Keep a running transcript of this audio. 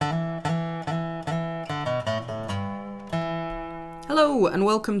Hello and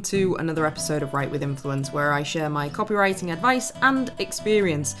welcome to another episode of Write with Influence, where I share my copywriting advice and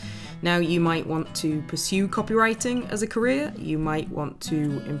experience. Now, you might want to pursue copywriting as a career, you might want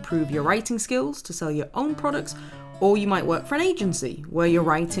to improve your writing skills to sell your own products, or you might work for an agency where you're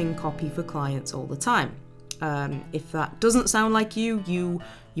writing copy for clients all the time. If that doesn't sound like you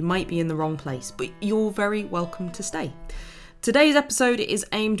might be in the wrong place, but you're very welcome to stay. Today's episode is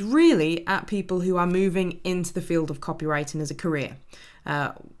aimed really at people who are moving into the field of copywriting as a career.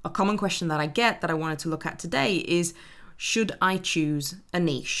 A common question that I get that I wanted to look at today is, should I choose a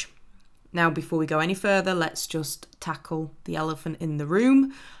niche? Now, before we go any further, let's just tackle the elephant in the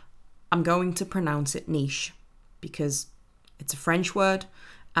room. I'm going to pronounce it niche because it's a French word,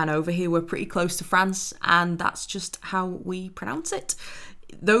 and over here we're pretty close to France, and that's just how we pronounce it.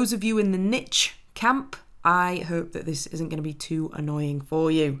 Those of you in the niche camp, I hope that this isn't going to be too annoying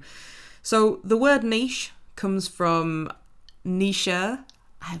for you. So the word niche comes from nicher.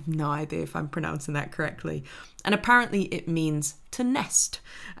 I have no idea if I'm pronouncing that correctly. And apparently it means to nest.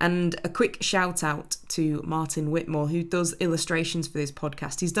 And a quick shout out to Martin Whitmore, who does illustrations for this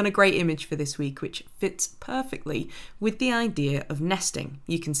podcast. He's done a great image for this week, which fits perfectly with the idea of nesting.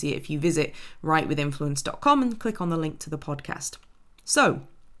 You can see it if you visit writewithinfluence.com and click on the link to the podcast. So,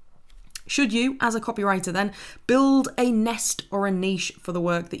 should you, as a copywriter then, build a nest or a niche for the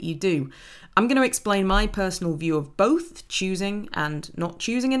work that you do? I'm going to explain my personal view of both choosing and not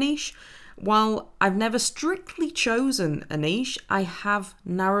choosing a niche. While I've never strictly chosen a niche, I have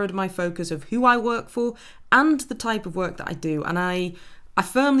narrowed my focus of who I work for and the type of work that I do. And I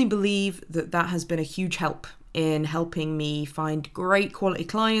firmly believe that has been a huge help in helping me find great quality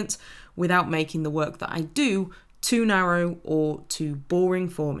clients without making the work that I do too narrow or too boring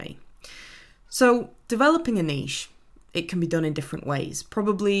for me. So developing a niche, it can be done in different ways.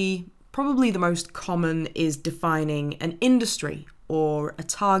 Probably the most common is defining an industry or a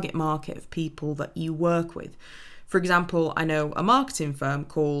target market of people that you work with. For example, I know a marketing firm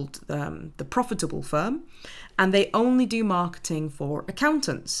called The Profitable Firm, and they only do marketing for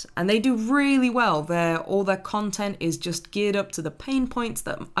accountants, and they do really well. All their content is just geared up to the pain points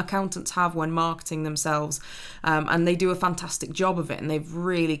that accountants have when marketing themselves, and they do a fantastic job of it, and they've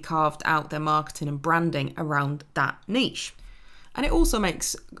really carved out their marketing and branding around that niche. And it also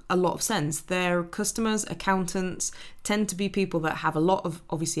makes a lot of sense. Their customers, accountants, tend to be people that have a lot of,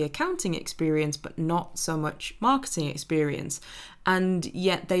 obviously, accounting experience, but not so much marketing experience. And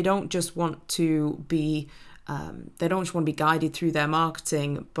yet they don't just want to be guided through their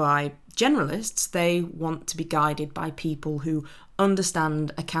marketing by generalists. They want to be guided by people who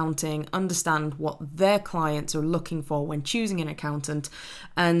understand accounting, understand what their clients are looking for when choosing an accountant,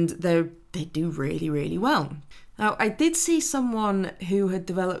 and they do really, really well. Now, I did see someone who had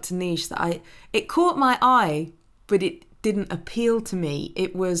developed a niche that it caught my eye, but it didn't appeal to me.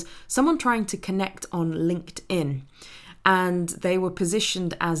 It was someone trying to connect on LinkedIn, and they were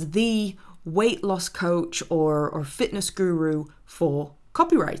positioned as the weight loss coach or fitness guru for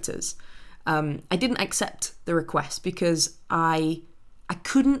copywriters. I didn't accept the request because I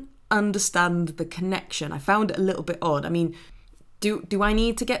couldn't understand the connection. I found it a little bit odd. I mean, do I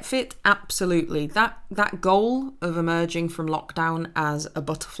need to get fit? Absolutely. That goal of emerging from lockdown as a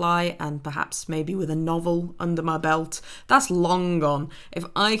butterfly and perhaps maybe with a novel under my belt, that's long gone. If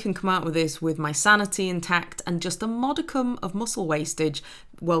I can come out with this with my sanity intact and just a modicum of muscle wastage,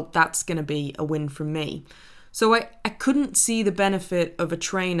 well, that's going to be a win from me. So I couldn't see the benefit of a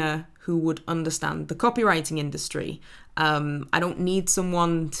trainer who would understand the copywriting industry. I don't need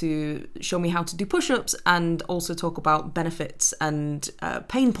someone to show me how to do push-ups and also talk about benefits and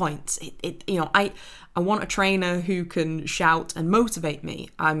pain points. I want a trainer who can shout and motivate me.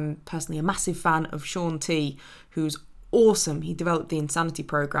 I'm personally a massive fan of Shaun T, who's awesome. He developed the Insanity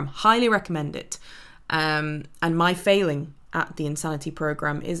program. Highly recommend it. And my failing at the Insanity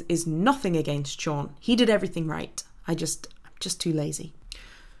program is nothing against Shaun. He did everything right. I'm just too lazy.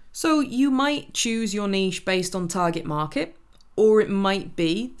 So you might choose your niche based on target market, or it might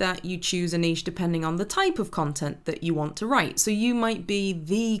be that you choose a niche depending on the type of content that you want to write. So you might be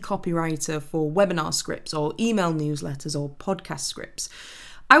the copywriter for webinar scripts or email newsletters or podcast scripts.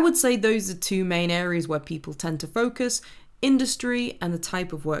 I would say those are two main areas where people tend to focus: industry and the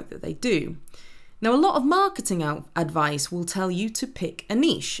type of work that they do. Now, a lot of marketing advice will tell you to pick a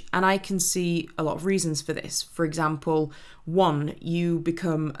niche, and I can see a lot of reasons for this. For example, 1, you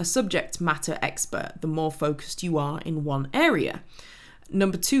become a subject matter expert the more focused you are in one area.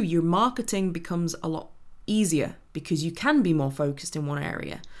 Number 2, your marketing becomes a lot easier because you can be more focused in one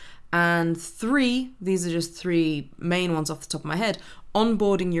area. And 3, these are just 3 main ones off the top of my head,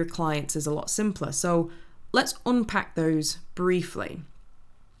 onboarding your clients is a lot simpler. So Let's unpack those briefly.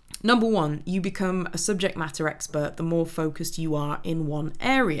 Number one, you become a subject matter expert the more focused you are in one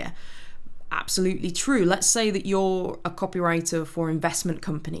area. Absolutely true. Let's say that you're a copywriter for investment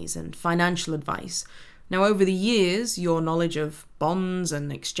companies and financial advice. Now, over the years, your knowledge of bonds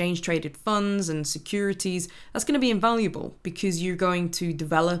and exchange traded funds and securities, that's going to be invaluable because you're going to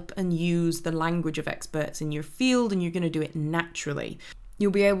develop and use the language of experts in your field, and you're going to do it naturally.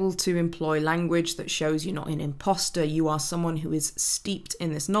 You'll be able to employ language that shows you're not an imposter, you are someone who is steeped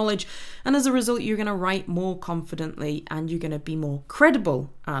in this knowledge, and as a result, you're going to write more confidently and you're going to be more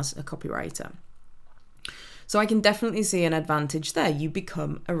credible as a copywriter. So I can definitely see an advantage there. You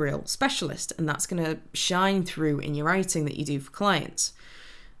become a real specialist, and that's going to shine through in your writing that you do for clients.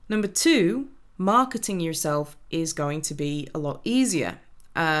 Number two, marketing yourself is going to be a lot easier.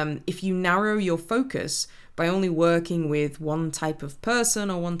 If you narrow your focus by only working with one type of person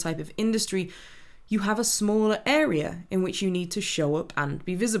or one type of industry, you have a smaller area in which you need to show up and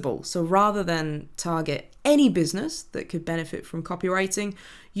be visible. So rather than target any business that could benefit from copywriting,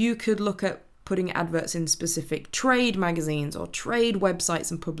 you could look at putting adverts in specific trade magazines or trade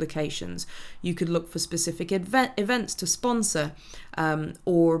websites and publications. You could look for specific events to sponsor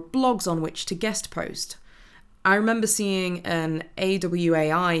or blogs on which to guest post. I remember seeing an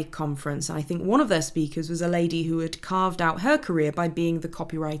AWAI conference, and I think one of their speakers was a lady who had carved out her career by being the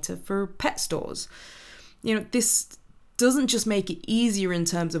copywriter for pet stores. You know, this doesn't just make it easier in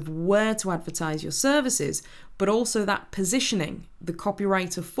terms of where to advertise your services, but also that positioning, the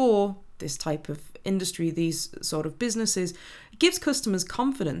copywriter for this type of industry, these sort of businesses, gives customers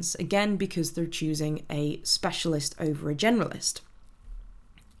confidence, again, because they're choosing a specialist over a generalist.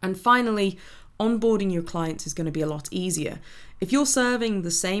 And finally, onboarding your clients is going to be a lot easier. If you're serving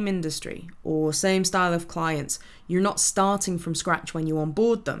the same industry or same style of clients, you're not starting from scratch when you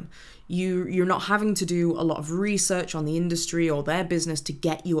onboard them. You're not having to do a lot of research on the industry or their business to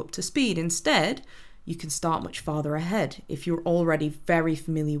get you up to speed. Instead, you can start much farther ahead if you're already very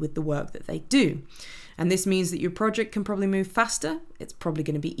familiar with the work that they do. And this means that your project can probably move faster. It's probably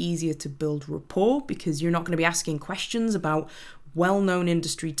going to be easier to build rapport because you're not going to be asking questions about well-known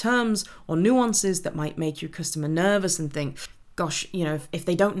industry terms or nuances that might make your customer nervous and think, gosh, you know, if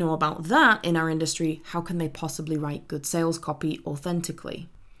they don't know about that in our industry, how can they possibly write good sales copy authentically?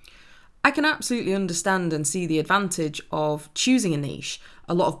 I can absolutely understand and see the advantage of choosing a niche.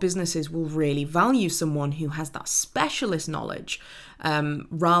 A lot of businesses will really value someone who has that specialist knowledge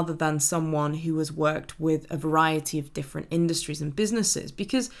rather than someone who has worked with a variety of different industries and businesses,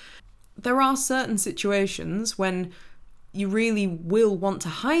 because there are certain situations when you really will want to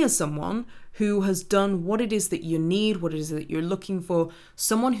hire someone who has done what it is that you need, what it is that you're looking for,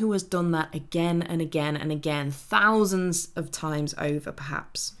 someone who has done that again and again and again, thousands of times over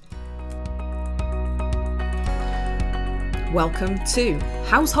perhaps. Welcome to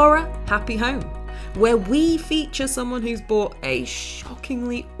House Horror, Happy Home, where we feature someone who's bought a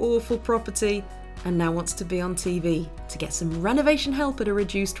shockingly awful property and now wants to be on TV to get some renovation help at a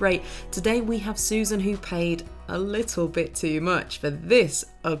reduced rate. Today we have Susan, who paid a little bit too much for this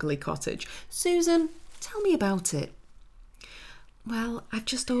ugly cottage. Susan, tell me about it. Well, I've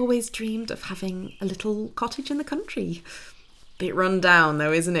just always dreamed of having a little cottage in the country. Bit run down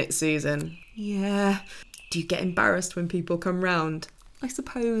though, isn't it, Susan? Yeah. Do you get embarrassed when people come round? I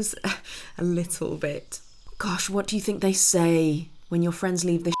suppose a little bit. Gosh, what do you think they say when your friends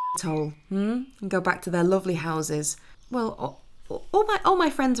leave the shithole, and go back to their lovely houses? Well, all my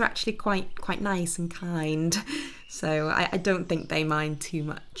friends are actually quite nice and kind, so I don't think they mind too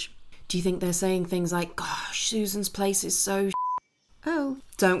much. Do you think they're saying things like, gosh, Susan's place is so Oh.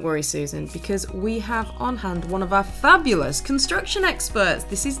 Don't worry, Susan, because we have on hand one of our fabulous construction experts.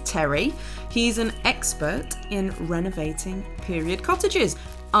 This is Terry. He's an expert in renovating period cottages.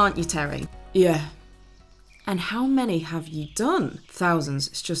 Aren't you, Terry? Yeah. And how many have you done? Thousands.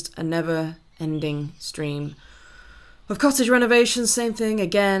 It's just a never-ending stream of cottage renovations. Same thing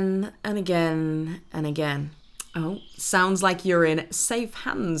again and again and again. Oh, sounds like you're in safe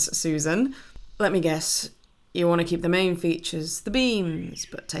hands, Susan. Let me guess. You want to keep the main features, the beams,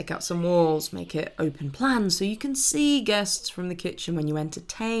 but take out some walls, make it open plan so you can see guests from the kitchen when you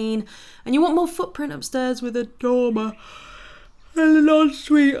entertain, and you want more footprint upstairs with a dormer and an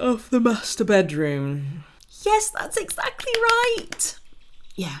ensuite off the master bedroom. Yes, that's exactly right.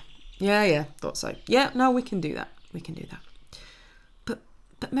 Yeah, thought so. Yeah, no, we can do that.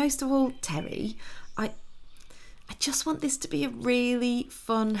 But most of all, Terry, I just want this to be a really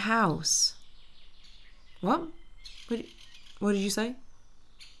fun house. What? What did you say?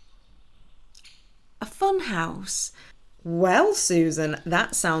 A fun house. Well, Susan,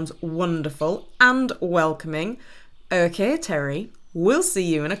 that sounds wonderful and welcoming. Okay, Terry, we'll see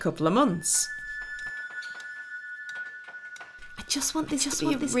you in a couple of months. I just want this to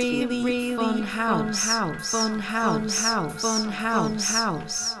be a really fun house. Fun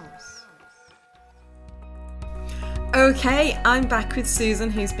house. Okay, I'm back with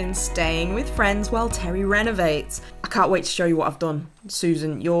Susan, who's been staying with friends while Terry renovates. I can't wait to show you what I've done.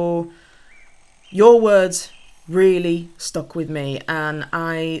 Susan, your words really stuck with me, and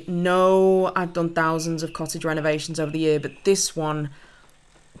I know I've done thousands of cottage renovations over the year, but this one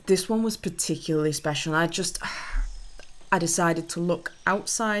was particularly special. I decided to look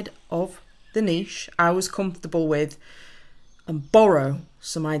outside of the niche I was comfortable with and borrow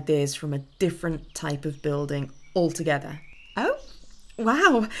some ideas from a different type of building altogether. Oh,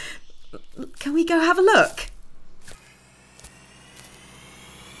 wow. Can we go have a look?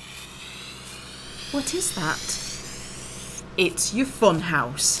 What is that? It's your fun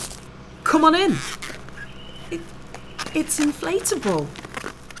house. Come on in. It's inflatable.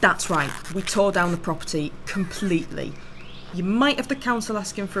 That's right. We tore down the property completely. You might have the council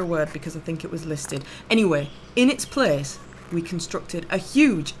asking for a word because I think it was listed. Anyway, in its place, we constructed a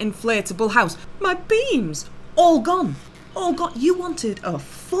huge inflatable house. My beams! All gone. All gone. You wanted a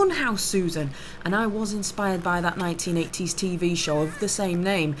fun house, Susan. And I was inspired by that 1980s TV show of the same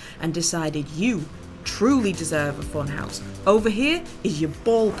name and decided you truly deserve a fun house. Over here is your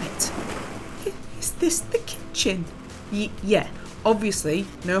ball pit. Is this the kitchen? Yeah. Obviously,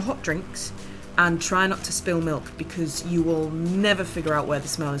 no hot drinks. And try not to spill milk because you will never figure out where the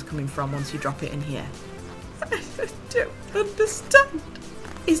smell is coming from once you drop it in here. I don't understand.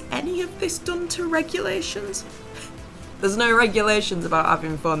 Is any of this done to regulations? There's no regulations about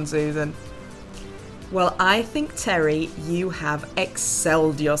having fun, Susan. Well, I think, Terry, you have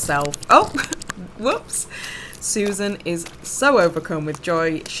excelled yourself. Oh, whoops. Susan is so overcome with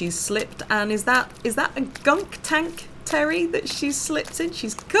joy, she's slipped, and is that a gunk tank, Terry, that she's slipped in?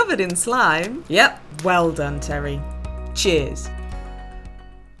 She's covered in slime. Yep, well done, Terry. Cheers.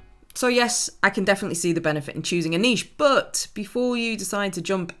 So yes, I can definitely see the benefit in choosing a niche, but before you decide to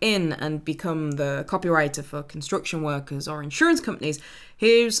jump in and become the copywriter for construction workers or insurance companies,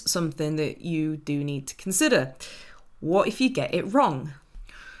 here's something that you do need to consider. What if you get it wrong?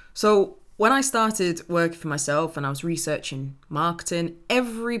 So when I started working for myself and I was researching marketing,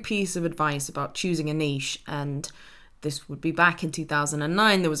 every piece of advice about choosing a niche, and this would be back in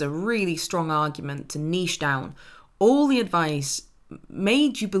 2009, there was a really strong argument to niche down. All the advice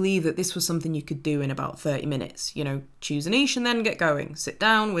made you believe that this was something you could do in about 30 minutes. You know, choose a niche and then get going. Sit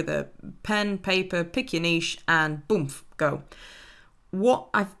down with a pen, paper, pick your niche and boom, go. What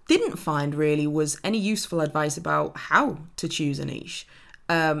I didn't find really was any useful advice about how to choose a niche.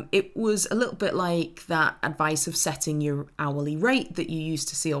 It was a little bit like that advice of setting your hourly rate that you used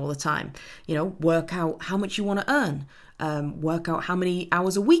to see all the time. You know, work out how much you want to earn. Work out how many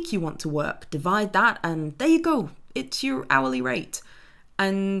hours a week you want to work. Divide that and there you go. It's your hourly rate.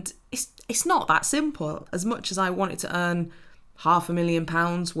 And it's not that simple. As much as I wanted to earn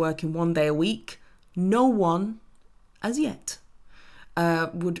 £500,000 working 1 day a week, no one, as yet,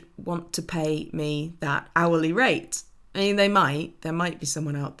 would want to pay me that hourly rate. I mean, there might be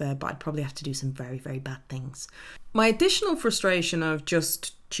someone out there, but I'd probably have to do some very, very bad things. My additional frustration of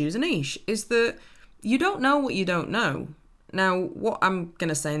just choose a niche is that you don't know what you don't know. Now, what I'm going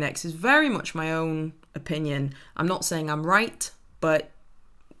to say next is very much my own opinion. I'm not saying I'm right, but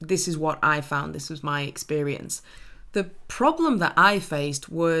this is what I found. This was my experience. The problem that I faced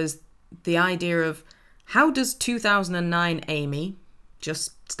was the idea of how does 2009 Amy,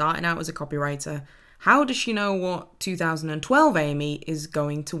 just starting out as a copywriter, how does she know what 2012 Amy is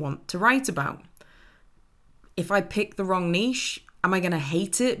going to want to write about? If I pick the wrong niche, am I going to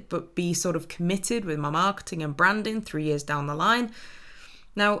hate it but be sort of committed with my marketing and branding 3 years down the line?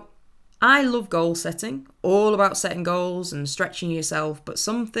 Now, I love goal setting, all about setting goals and stretching yourself, but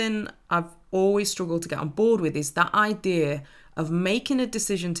something I've always struggled to get on board with is that idea of making a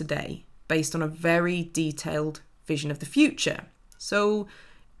decision today based on a very detailed vision of the future. So,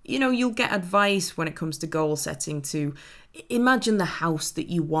 you know, you'll get advice when it comes to goal setting to imagine the house that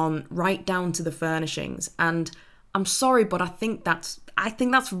you want right down to the furnishings. And I'm sorry, but I think that's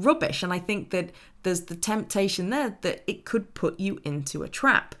rubbish. And I think that there's the temptation there that it could put you into a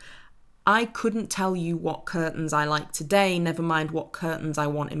trap. I couldn't tell you what curtains I like today, never mind what curtains I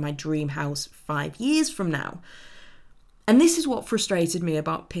want in my dream house 5 years from now. And this is what frustrated me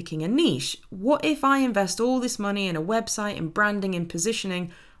about picking a niche. What if I invest all this money in a website and branding and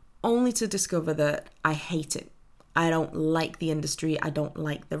positioning only to discover that I hate it? I don't like the industry, I don't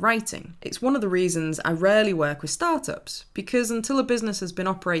like the writing. It's one of the reasons I rarely work with startups, because until a business has been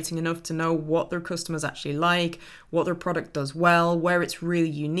operating enough to know what their customers actually like, what their product does well, where it's really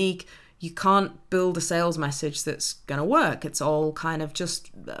unique, you can't build a sales message that's going to work. It's all kind of just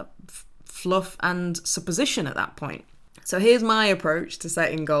fluff and supposition at that point. So here's my approach to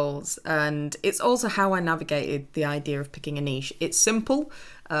setting goals, and it's also how I navigated the idea of picking a niche. It's simple.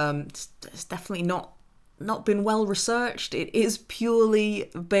 It's definitely not been well researched. It is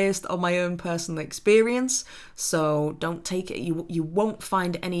purely based on my own personal experience, so don't take it. You won't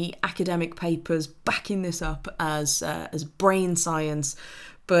find any academic papers backing this up as brain science,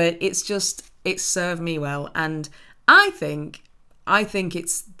 but it's served me well, and I think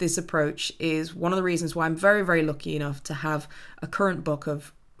it's this approach is one of the reasons why I'm very, very lucky enough to have a current book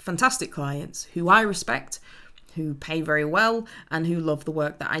of fantastic clients who I respect, who pay very well, and who love the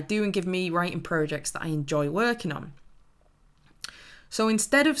work that I do and give me writing projects that I enjoy working on. So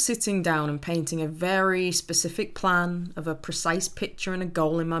instead of sitting down and painting a very specific plan of a precise picture and a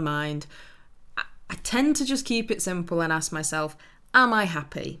goal in my mind, I tend to just keep it simple and ask myself, am I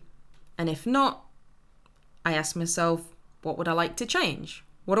happy? And if not, I ask myself, what would I like to change?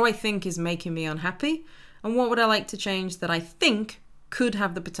 What do I think is making me unhappy? And what would I like to change that I think could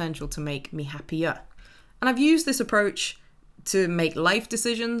have the potential to make me happier? And I've used this approach to make life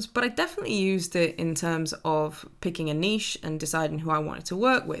decisions, but I definitely used it in terms of picking a niche and deciding who I wanted to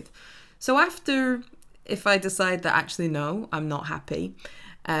work with. So if I decide that actually no, I'm not happy,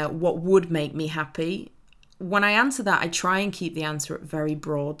 what would make me happy? When I answer that, I try and keep the answer at very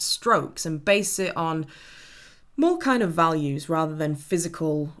broad strokes and base it on more kind of values rather than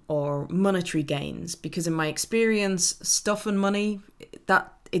physical or monetary gains, because in my experience, stuff and money,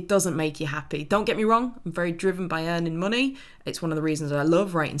 that it doesn't make you happy. Don't get me wrong, I'm very driven by earning money. It's one of the reasons I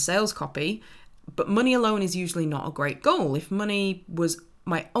love writing sales copy, but money alone is usually not a great goal. If money was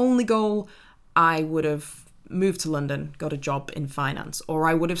my only goal, I would have moved to London, got a job in finance, or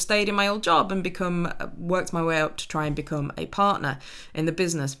I would have stayed in my old job and worked my way up to try and become a partner in the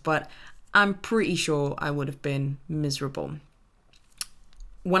business. But I'm pretty sure I would have been miserable.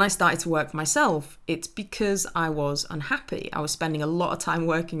 When I started to work for myself, it's because I was unhappy. I was spending a lot of time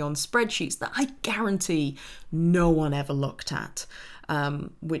working on spreadsheets that I guarantee no one ever looked at,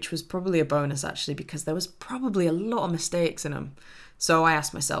 which was probably a bonus actually, because there was probably a lot of mistakes in them. So I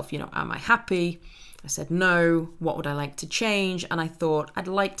asked myself, am I happy? I said no. What would I like to change? And I thought I'd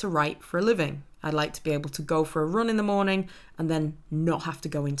like to write for a living. I'd like to be able to go for a run in the morning and then not have to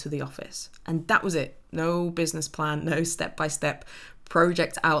go into the office. And that was it. No business plan, no step-by-step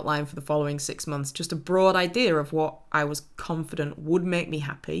project outline for the following 6 months. Just a broad idea of what I was confident would make me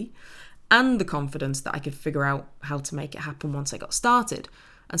happy, and the confidence that I could figure out how to make it happen once I got started.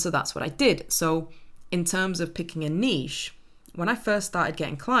 And so that's what I did. So in terms of picking a niche, when I first started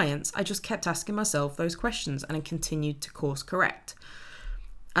getting clients, I just kept asking myself those questions and I continued to course correct.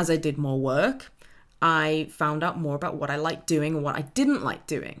 As I did more work, I found out more about what I liked doing and what I didn't like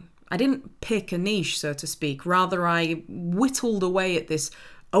doing. I didn't pick a niche, so to speak. Rather, I whittled away at this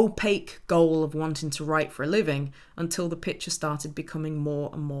opaque goal of wanting to write for a living until the picture started becoming more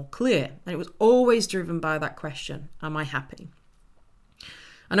and more clear. And it was always driven by that question, am I happy?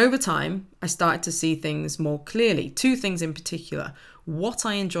 And over time, I started to see things more clearly. Two things in particular: what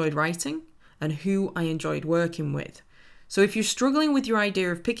I enjoyed writing and who I enjoyed working with. So if you're struggling with your idea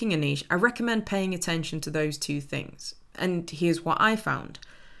of picking a niche, I recommend paying attention to those two things. And here's what I found.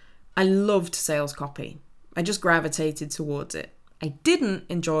 I loved sales copy. I just gravitated towards it. I didn't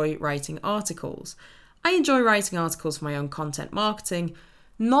enjoy writing articles. I enjoy writing articles for my own content marketing,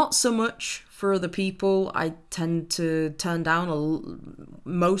 not so much for other people. I tend to turn down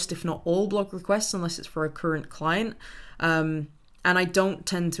most, if not all, blog requests unless it's for a current client. And I don't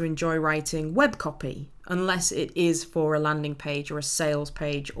tend to enjoy writing web copy unless it is for a landing page or a sales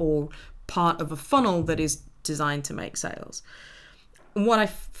page or part of a funnel that is designed to make sales. And what I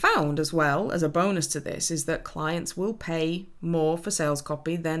found as well as a bonus to this is that clients will pay more for sales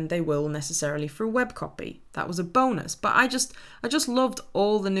copy than they will necessarily for web copy. That was a bonus. But I just loved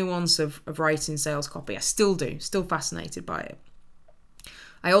all the nuance of writing sales copy. I still do, still fascinated by it.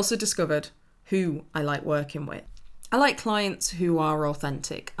 I also discovered who I like working with. I like clients who are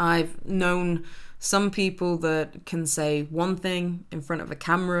authentic. I've known some people that can say one thing in front of a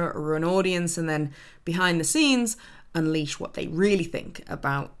camera or an audience and then behind the scenes unleash what they really think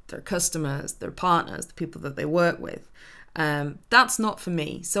about their customers, their partners, the people that they work with. That's not for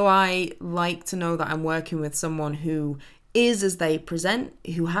me. So I like to know that I'm working with someone who is as they present,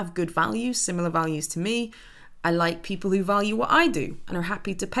 who have good values, similar values to me. I like people who value what I do and are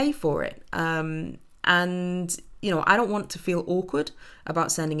happy to pay for it. And I don't want to feel awkward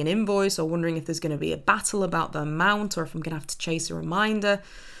about sending an invoice or wondering if there's going to be a battle about the amount or if I'm going to have to chase a reminder.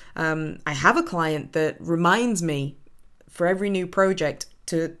 I have a client that reminds me for every new project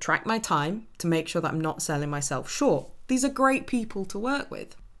to track my time to make sure that I'm not selling myself short. These are great people to work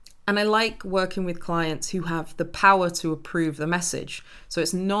with. And I like working with clients who have the power to approve the message. So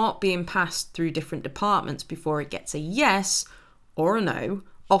it's not being passed through different departments before it gets a yes or a no,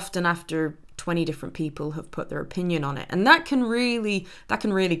 often after 20 different people have put their opinion on it. And that can really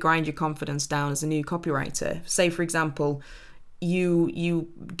grind your confidence down as a new copywriter. Say, for example, you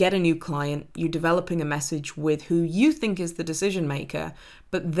get a new client, you're developing a message with who you think is the decision maker,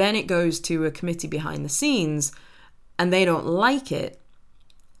 but then it goes to a committee behind the scenes and they don't like it.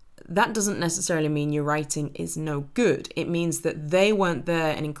 That doesn't necessarily mean your writing is no good. It means that they weren't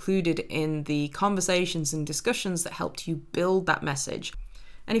there and included in the conversations and discussions that helped you build that message.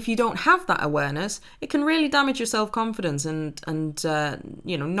 And if you don't have that awareness, it can really damage your self-confidence and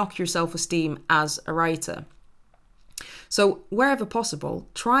knock your self-esteem as a writer. So wherever possible,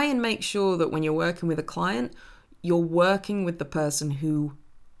 try and make sure that when you're working with a client, you're working with the person who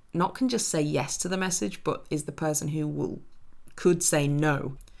not can just say yes to the message, but is the person who could say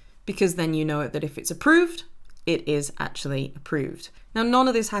no. Because then you know that if it's approved, it is actually approved. Now, none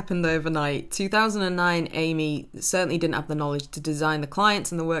of this happened overnight. 2009, Amy certainly didn't have the knowledge to design the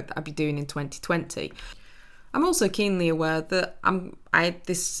clients and the work that I'd be doing in 2020. I'm also keenly aware that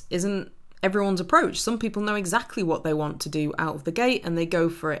this isn't everyone's approach. Some people know exactly what they want to do out of the gate and they go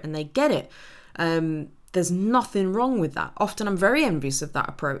for it and they get it. There's nothing wrong with that. Often I'm very envious of that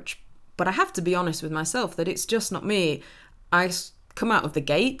approach, but I have to be honest with myself that it's just not me. I come out of the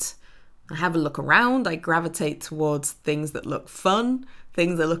gate, I have a look around, I gravitate towards things that look fun,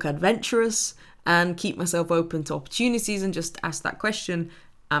 things that look adventurous, and keep myself open to opportunities and just ask that question,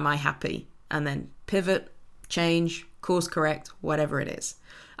 am I happy? And then pivot, change, course correct, whatever it is.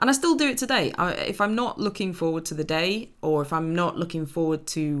 And I still do it today. If I'm not looking forward to the day, or if I'm not looking forward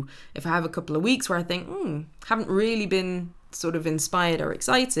to, if I have a couple of weeks where I think, haven't really been sort of inspired or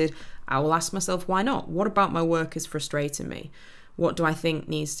excited, I will ask myself, why not? What about my work is frustrating me? What do I think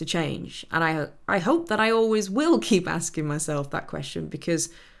needs to change? And I hope that I always will keep asking myself that question because,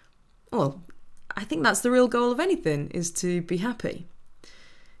 I think that's the real goal of anything, is to be happy.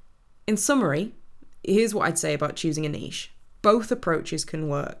 In summary, here's what I'd say about choosing a niche. Both approaches can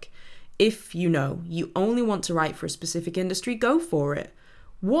work. If you only want to write for a specific industry, go for it.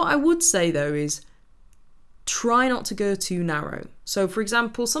 What I would say though is try not to go too narrow. So for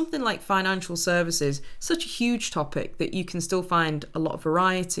example, something like financial services, such a huge topic that you can still find a lot of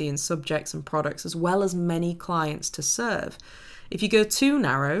variety in subjects and products as well as many clients to serve. If you go too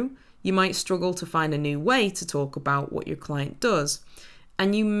narrow, you might struggle to find a new way to talk about what your client does.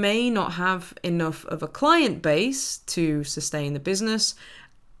 And you may not have enough of a client base to sustain the business.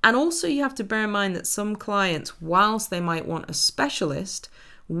 And also you have to bear in mind that some clients, whilst they might want a specialist,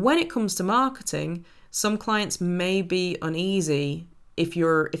 when it comes to marketing, some clients may be uneasy if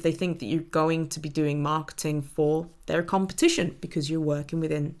they think that you're going to be doing marketing for their competition because you're working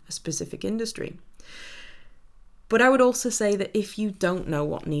within a specific industry. But I would also say that if you don't know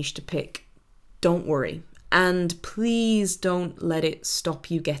what niche to pick, don't worry. And please don't let it stop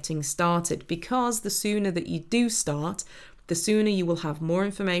you getting started, because the sooner that you do start, the sooner you will have more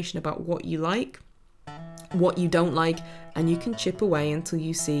information about what you like, what you don't like, and you can chip away until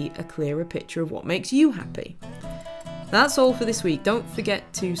you see a clearer picture of what makes you happy. That's all for this week. Don't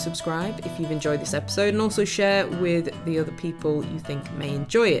forget to subscribe if you've enjoyed this episode, and also share with the other people you think may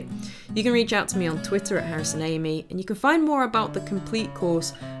enjoy it. You can reach out to me on Twitter at HarrisonAmy, and you can find more about the complete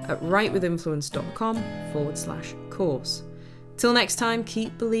course at writewithinfluence.com/course. Till next time,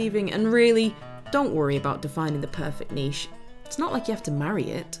 keep believing, and really, don't worry about defining the perfect niche. It's not like you have to marry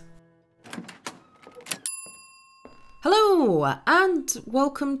it. Hello, and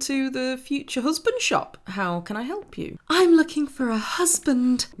welcome to the Future Husband Shop. How can I help you? I'm looking for a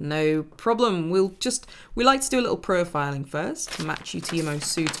husband. No problem. We like to do a little profiling first to match you to your most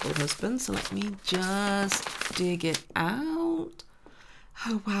suitable husband. So let me just dig it out.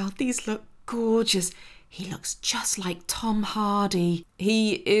 Oh wow, these look gorgeous. He looks just like Tom Hardy.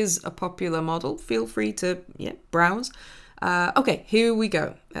 He is a popular model. Feel free to browse. Okay, here we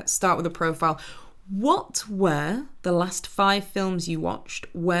go. Let's start with a profile. What were the last 5 films you watched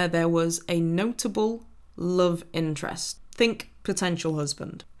where there was a notable love interest? Think potential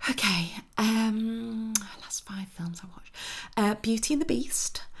husband. Okay, last 5 films I watched. Beauty and the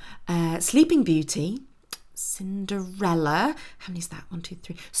Beast, Sleeping Beauty, Cinderella. How many is that? 1, 2,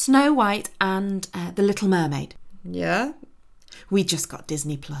 3. Snow White and The Little Mermaid. Yeah? We just got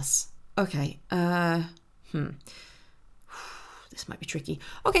Disney Plus. Okay, This might be tricky.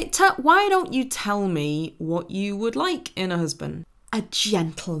 Okay, why don't you tell me what you would like in a husband? A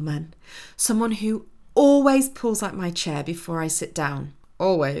gentleman. Someone who always pulls out my chair before I sit down.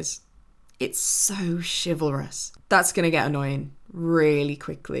 Always. It's so chivalrous. That's going to get annoying really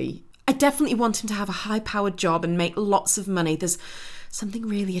quickly. I definitely want him to have a high-powered job and make lots of money. There's something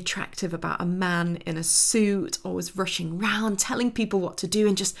really attractive about a man in a suit, always rushing round, telling people what to do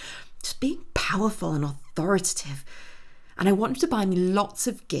and just being powerful and authoritative. And I want him to buy me lots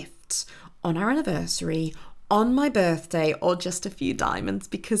of gifts on our anniversary, on my birthday, or just a few diamonds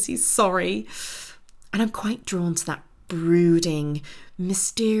because he's sorry. And I'm quite drawn to that brooding,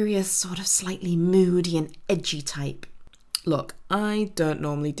 mysterious, sort of slightly moody and edgy type. Look, I don't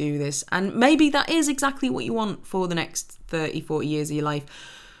normally do this, and maybe that is exactly what you want for the next 30, 40 years of your life.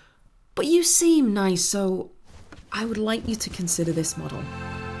 But you seem nice, so I would like you to consider this model.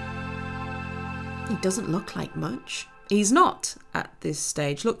 He doesn't look like much. He's not at this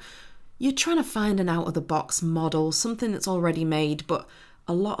stage. Look, you're trying to find an out-of-the-box model, something that's already made, but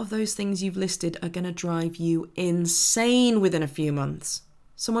a lot of those things you've listed are going to drive you insane within a few months.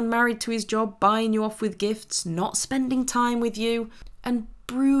 Someone married to his job, buying you off with gifts, not spending time with you. And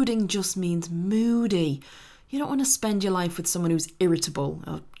brooding just means moody. You don't want to spend your life with someone who's irritable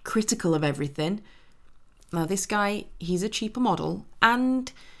or critical of everything. Now, this guy, he's a cheaper model,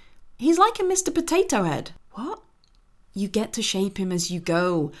 and he's like a Mr. Potato Head. What? You get to shape him as you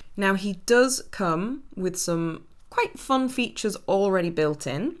go. Now, he does come with some quite fun features already built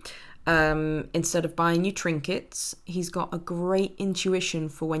in. Instead of buying you trinkets, he's got a great intuition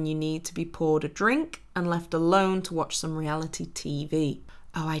for when you need to be poured a drink and left alone to watch some reality TV.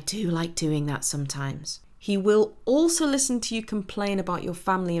 Oh, I do like doing that sometimes. He will also listen to you complain about your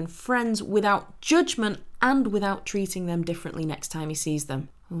family and friends without judgment and without treating them differently next time he sees them.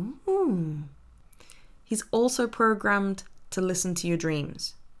 Ooh. He's also programmed to listen to your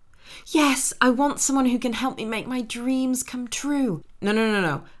dreams. Yes, I want someone who can help me make my dreams come true.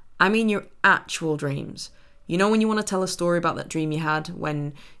 No. I mean your actual dreams. You know when you want to tell a story about that dream you had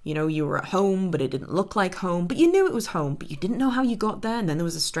when, you were at home, but it didn't look like home, but you knew it was home, but you didn't know how you got there, and then there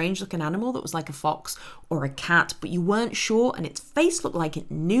was a strange looking animal that was like a fox or a cat, but you weren't sure, and its face looked like it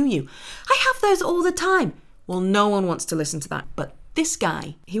knew you. I have those all the time. Well, no one wants to listen to that, but this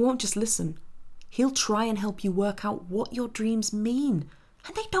guy, he won't just listen. He'll try and help you work out what your dreams mean.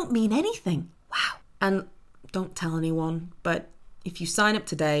 And they don't mean anything. Wow. And don't tell anyone, but if you sign up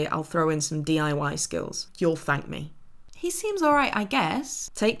today, I'll throw in some DIY skills. You'll thank me. He seems all right, I guess.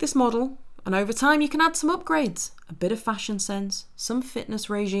 Take this model, and over time you can add some upgrades. A bit of fashion sense, some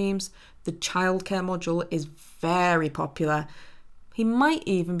fitness regimes. The childcare module is very popular. He might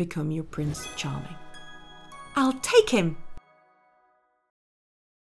even become your Prince Charming. I'll take him.